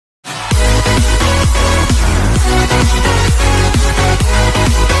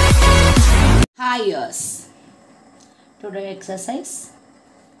tires. Today exercise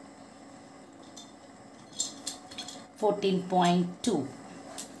 14.2.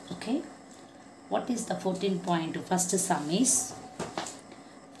 Okay, what is the 14.2? First sum is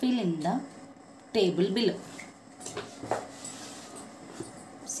fill in the table below.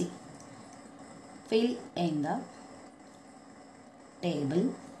 See, fill in the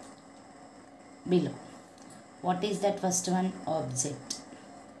table below. What is that first one? Object.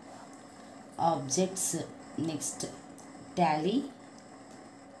 Objects. Next, tally,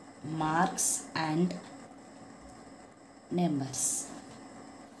 marks and numbers.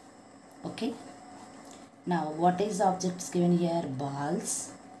 Okay, now what is objects given here?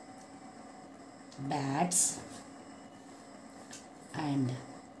 Balls, bats and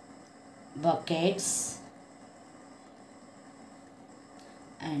buckets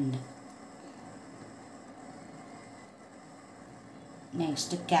and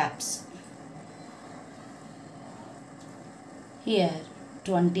next caps. Here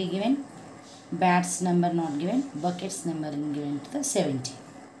 20 given, bats number not given, buckets number given to the 70.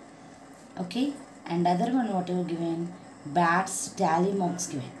 Okay, and other one whatever given, bats tally marks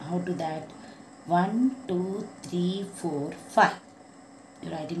given. How to that? 1, 2, 3, 4, 5.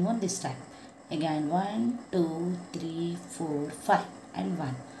 You're writing on this time. Again 1, 2, 3, 4, 5 and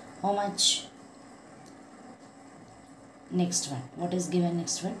 1. How much? Next one. What is given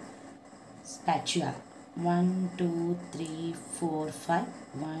next one? Spatula. 1, 2, 3, 4, 5.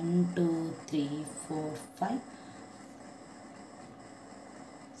 1, 2, 3, 4, 5.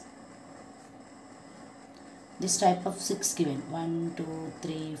 This type of 6 given. 1, 2,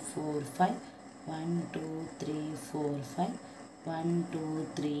 3, 4, 5. 1, 2, 3, 4, 5. 1, 2,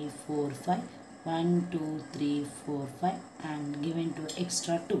 3, 4, 5. 1, 2, 3, 4, 5 and given to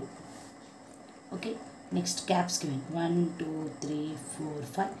extra 2. Okay. Next caps given. 1, 2, 3, 4,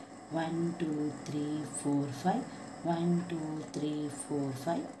 5. 1, 2, 3, 4, 5. 1, 2, 3, 4,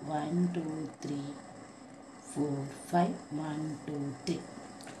 5. 1, 2, 3, 4, 5. 1, 2, 3.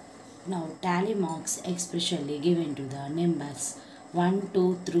 Now tally marks especially given to the numbers 1,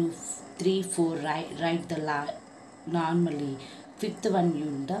 2, 3, 4. Write the normally. Fifth one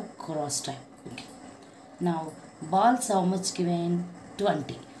you the cross type. Okay. Now balls how much given?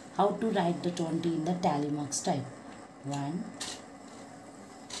 20. How to write the 20 in the tally marks type? 1,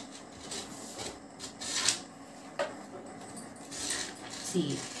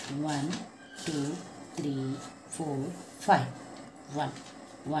 see 1, 2, 3, 4, 5. 1,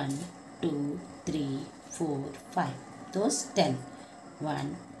 1, 2, 3, 4, 5. Those 10.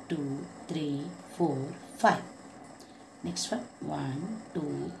 1, 2, 3, 4, 5. Next one 1,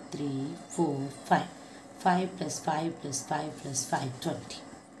 2, 3, 4, 5. 5 plus 5 plus 5 plus 5, 20.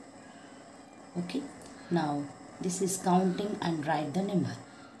 Okay. Now this is counting and write the number.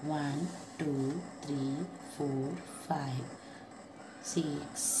 1, 2, 3, 4, 5, 6,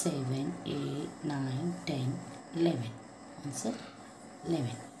 7, 8, 9, 10, 11. Answer 11.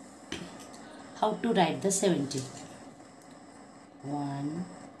 How to write the 70? 1,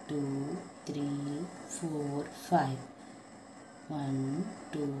 2, 3, 4, 5. 1,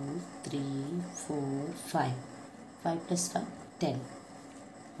 2, 3, 4, 5. 5 plus 5, 10.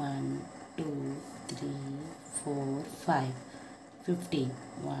 1, 2, 3, 4, 5. 15.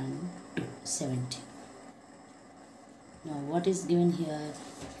 1, 2, 70. Now what is given here?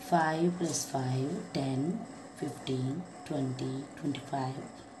 5 plus 5, 10, 15, 20, 25,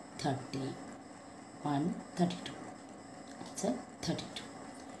 30, 1, 32. Answer 32.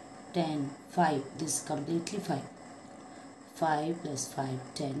 10, 5. This is completely 5. 5 plus 5,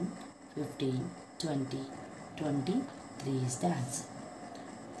 10, 15, 20, 23 is the answer.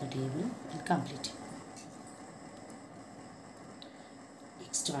 The table will complete it.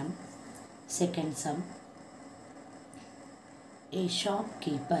 Next one, second sum. A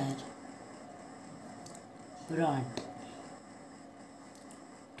shopkeeper brought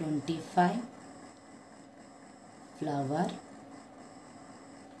 25 flower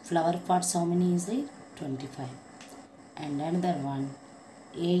pots. How many is there? 25. And another one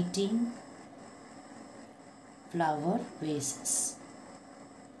 18 flower vases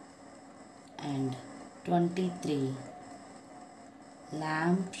and 23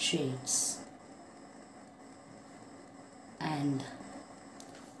 lamp shades and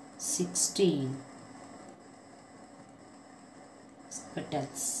 16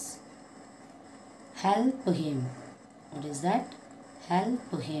 petals. Help him. What is that?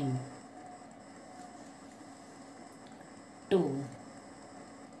 Help him to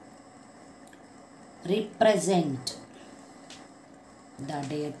represent the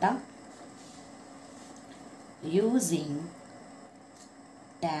data using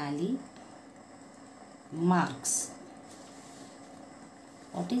tally marks.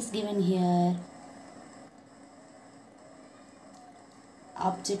 What is given here?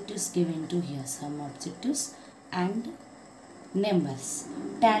 Objectives given to here. Some objectives and numbers.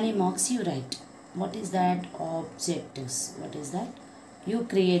 Tally marks you write. What is that? Objectives. What is that? You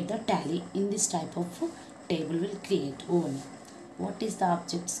create the tally in this type of table will create own. What is the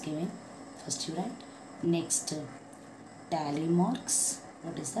objects given? First you write. Next tally marks.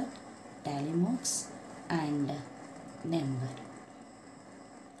 What is that? Tally marks and number.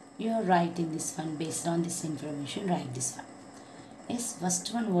 You are writing this one based on this information. Write this one. Yes,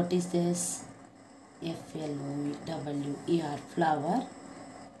 first one, what is this? FLOWER, flower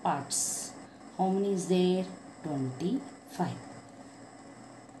parts. How many is there? 25.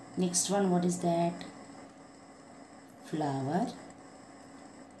 Next one, what is that? Flower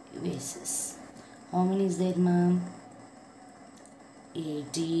vases. How many is there, ma'am?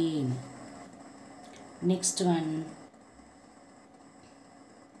 18. Next one,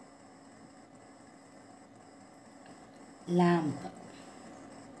 lamp.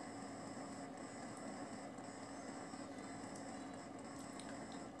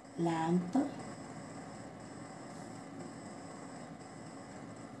 Lamp,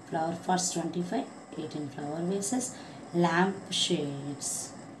 flower pots 25, 18 flower vases, lamp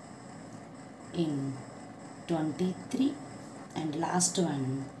shades in 23, and last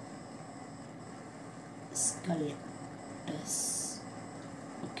one sculptors,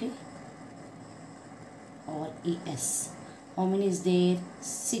 okay, or ES. How many is there?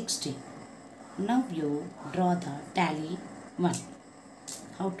 60. Now you draw the tally one.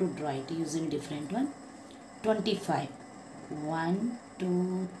 How to draw it? Using different one. 25. 1,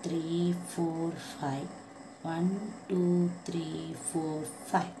 2, 3, 4, 5. 1, 2, 3, 4,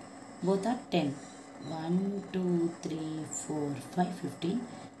 5. Both are 10. 1, 2, 3, 4, 5, 15.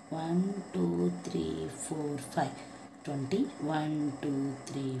 1, 2, 3, 4, 5. 20. 1, 2,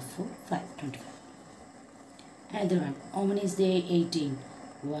 3, 4, 5. 25. Another one. How many is there? 18.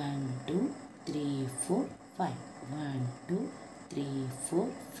 1, 2, 3, 4, 5. 1, 2, 3, 4,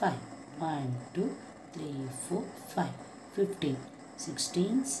 5. 1, 2, 3, 4, 5. 15,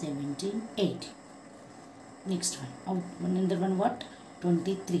 16, 17, 18. Next one. Another one what?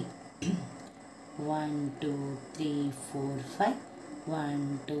 23. 1, 2, 3, 4, 5.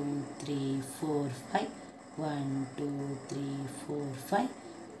 1, 2, 3, 4, 5. 1, 2, 3, 4, 5.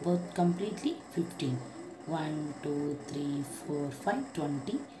 Both completely 15. 1, 2, 3, 4, 5,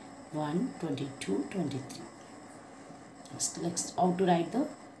 20. 1, 22, 23. Next, how to write the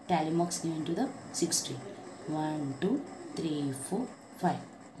tally marks given to the 60. 1, 2, 3, 4, 5.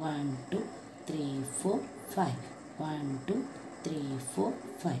 1, 2, 3, 4, 5. 1, 2, 3, 4,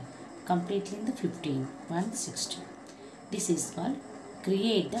 5. Completely in the 15. 160. This is called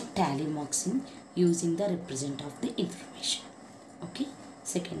create the tally marks in using the represent of the information. Okay.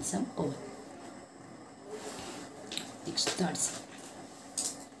 Second sum over. Next, third sum.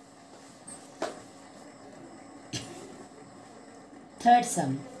 Third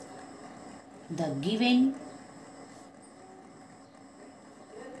sum. The given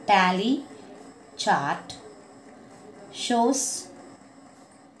tally chart shows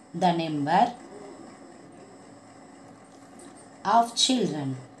the number of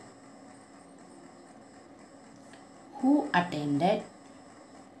children who attend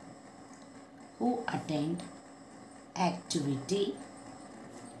activity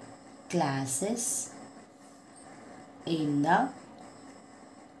classes in the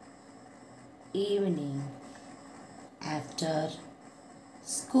evening after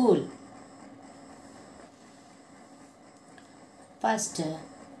school. First,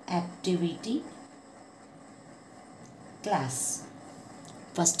 activity class.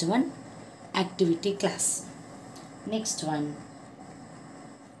 First one, activity class. Next one,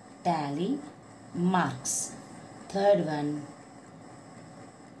 tally marks. Third one,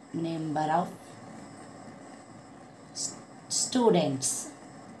 number of students.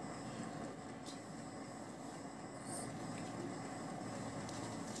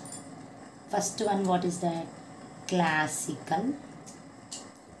 First one, what is that? Classical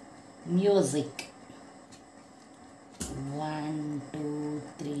music. 1, 2,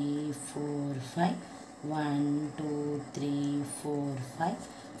 3, 4, 5. 1, 2, 3, 4, 5.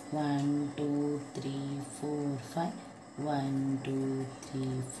 1, 2, 3, 4, 5. 1, 2,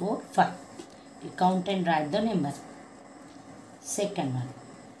 3, 4, 5. You count and write the number. Second one,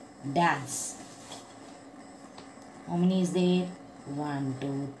 dance. How many is there? 1,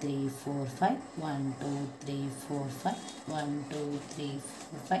 2, 3, 4, 5. 1, 2, 3, 4, 5. 1, 2, 3,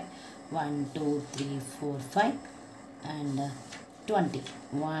 4, 5. 1, 2, 3, 4, 5. And 20.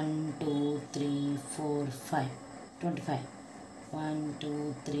 1, 2, 3, 4, 5. 25. 1,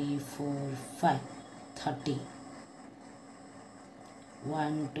 2, 3, 4, 5. 30.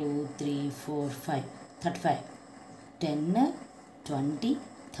 1, 2, 3, 4, 5. 35. 10, 20,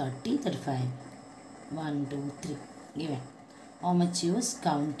 30, 35. 1, 2, 3. Given. How much use?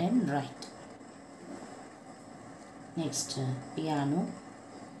 Count and write. Next, piano.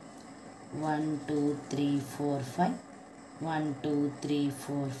 1, 2, 3, 4, 5. 1, 2, 3,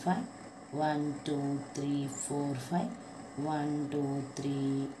 4, 5. 1, 2, 3, 4, 5. 1, 2,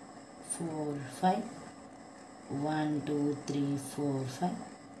 3, 4, 5. 1, 2, 3, 4, 5.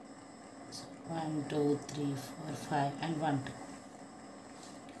 1, 2, 3, 4, 5 and 1, 2.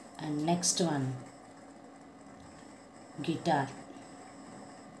 And next one, guitar.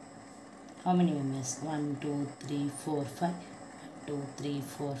 How many members? 1, 2, 3, 4, 5. 1, 2, 3,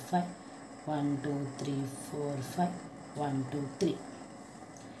 4, 5. 1, 2, 3, 4, 5. 1, 2, 3.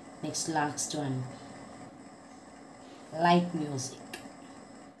 Next, last one, light music.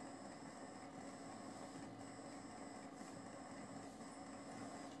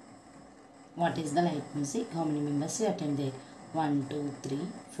 What is the light music? How many members you attend there? 1, 2, 3,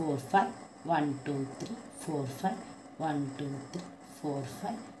 4, 5. 1, 2, 3, 4, 5. 1, 2, 3, 4,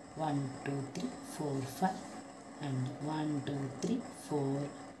 5. 1, 2, 3, 4, 5. And 1, 2, 3, 4,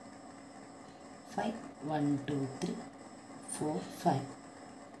 5. 1, 2, 3, 4, 5.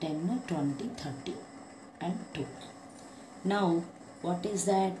 10, 20, 30 and 2. Now, what is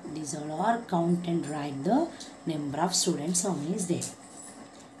that? These all are count and write the number of students how many is there.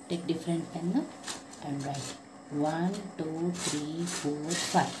 Take different pen and write 1, 2, 3, 4,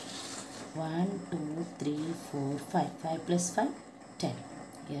 5. 1, 2, 3, 4, 5. 5 plus 5, 10.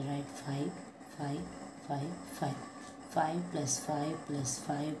 Here write 5, 5, 5, 5. 5 plus 5 plus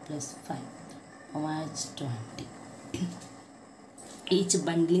 5 plus 5. How much? 20. Each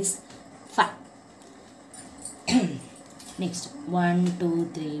bundle is 5. Next, 1,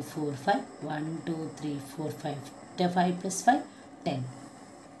 2, 3, 4, 5. 1, 2, 3, 4, 5. 5 plus 5, 10.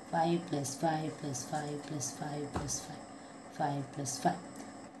 5 plus 5 plus 5 plus 5 plus 5. 5 plus 5.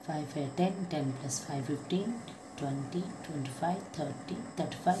 5, 5, 10. 10 plus 5, 15. 20, 25, 30,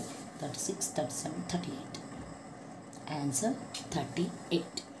 35, 36, 37, 38. Answer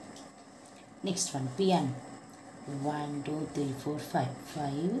 38. Next one, piano. 1, 2, 3, 4, 5.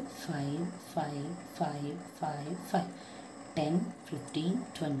 5, 5, 5, 5, 5, 5. 10, 15,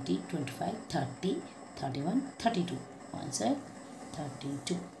 20, 25, 30, 31, 32. Answer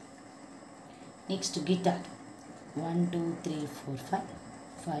 32. Next, guitar. 1, 2, 3, 4, 5.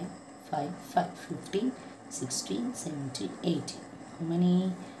 5, 5, 5. 15, 16, 17, 18. How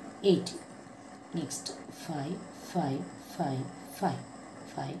many? 80. Next, 5, 5, 5, 5.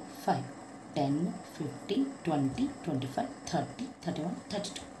 5, 5. 10, 15, 20, 25, 30, 31,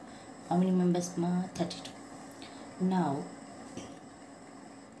 32. How many members ma? 32. Now,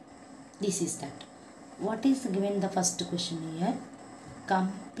 this is that. What is given the first question here?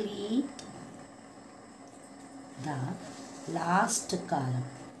 Complete the last column.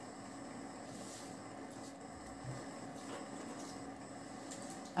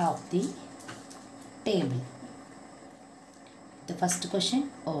 Of the table. The first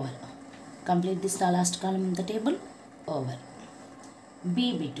question over. Complete this the last column in the table over.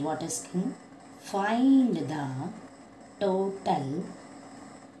 B bit, what is asking? Find the total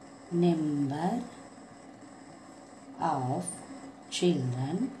number of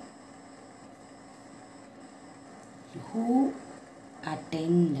children who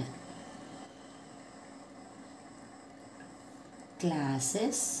attend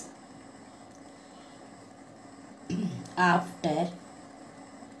classes after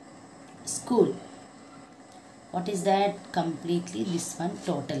school. What is that? Completely this one,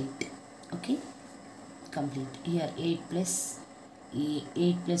 total it. Okay, complete. Here 8 plus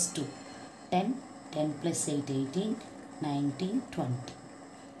 2, 10. 10 plus 8, 18. 19, 20.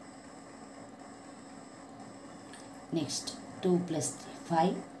 Next, 2 plus 3,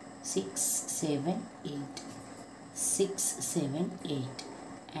 5. 6, 7, 8. 6, 7, 8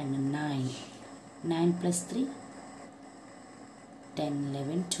 and 9. 9 plus 3, 10,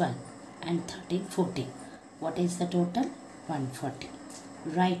 11, 12 and 13, 14. What is the total? 140.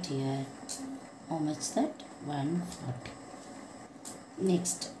 Right here. How much that? 140.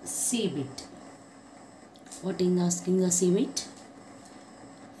 Next, C bit. What is asking the C bit?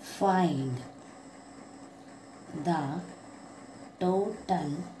 Find the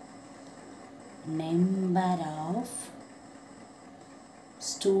total number of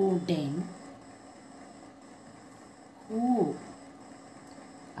students who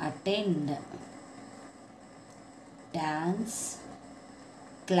attend dance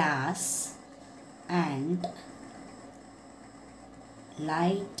class and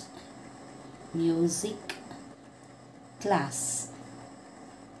light music class.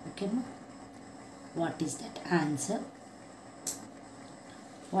 Okay, ma? What is that answer?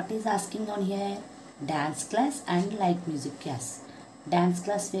 What is asking on here? Dance class and light music class. Dance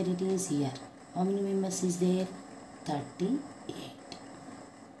class where it is here. How many members is there? 38.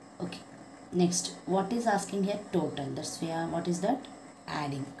 Okay. Next, what is asking here? Total. That's where, what is that?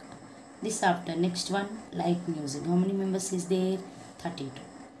 Adding. This after. Next one, light music. How many members is there? 32.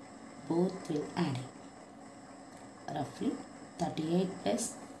 Both will add. Roughly 38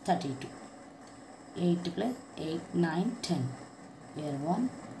 plus 32. 8 plus 8, 9, 10. Here 1,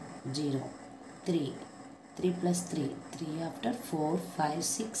 0, 3. 3 plus 3. 3 after 4, 5,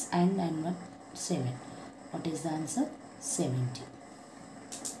 6 and 1, 7. What is the answer? 70.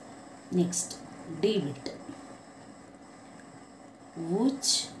 Next, D bit.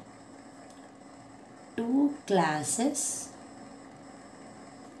 Which two classes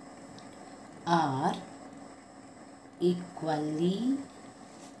are equally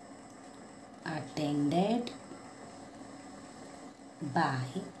attended by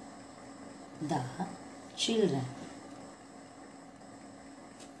the children?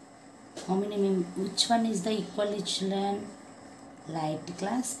 How many which one is the equally children? Light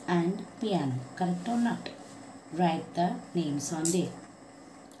class and piano. Correct or not? Write the names on there.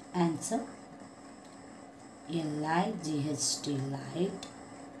 Answer: L-I-G-H-T, light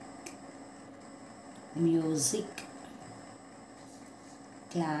music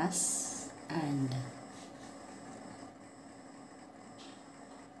class and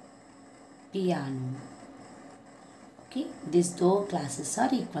piano. Okay, these two classes are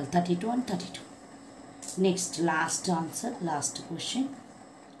equal, 32 and 32. Next, last answer, last question.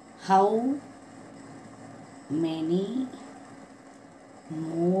 How many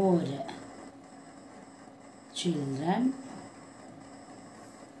more children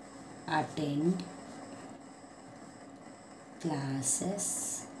attend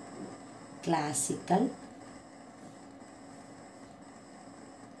classes, classical?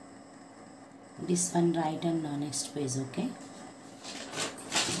 This one write on the next page, okay?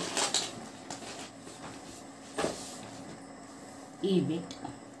 E bit.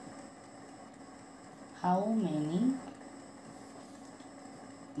 How many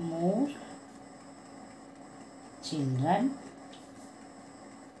more children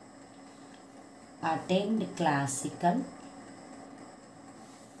attend classical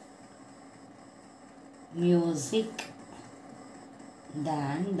music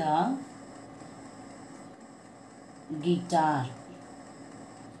than the guitar?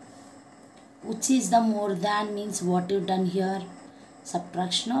 Which is the more than means what you done here?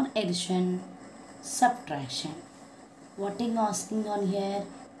 Subtraction or addition? Subtraction. What is asking on here?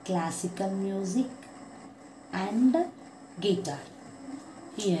 Classical music and guitar.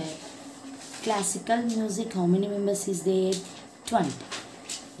 Here classical music, how many members is there? 20.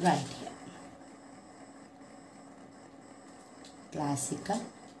 Right here. Classical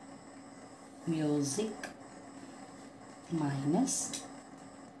music minus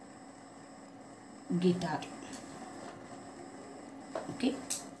guitar. Okay,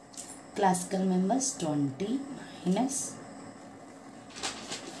 classical members 20 minus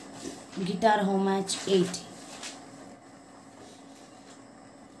guitar, how much? 80.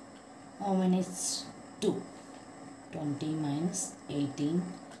 How many is 2? 20 minus 18.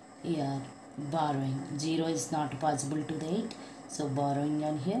 Here borrowing, 0 is not possible to the 8, so borrowing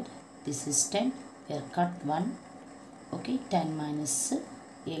on here. This is 10. Here cut 1. Okay, 10 minus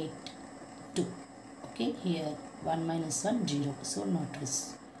 8, 2. Okay, here 1 minus 1, 0. So not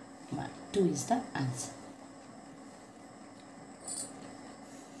is 1. 2 is the answer.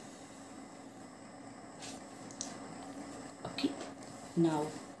 Okay, now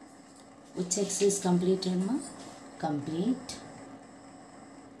which exercise is completed, ma?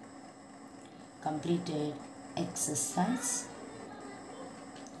 Completed exercise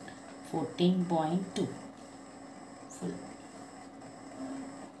 14.2 full.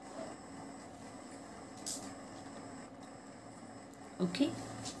 Okay,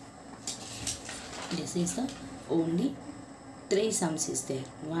 this is the only 3 sums is there.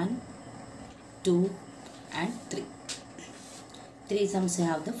 1, 2 and 3. 3 sums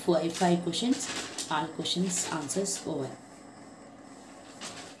have the 5 questions. All questions answers over.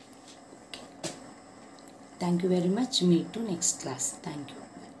 Okay. Thank you very much. Meet to next class. Thank you.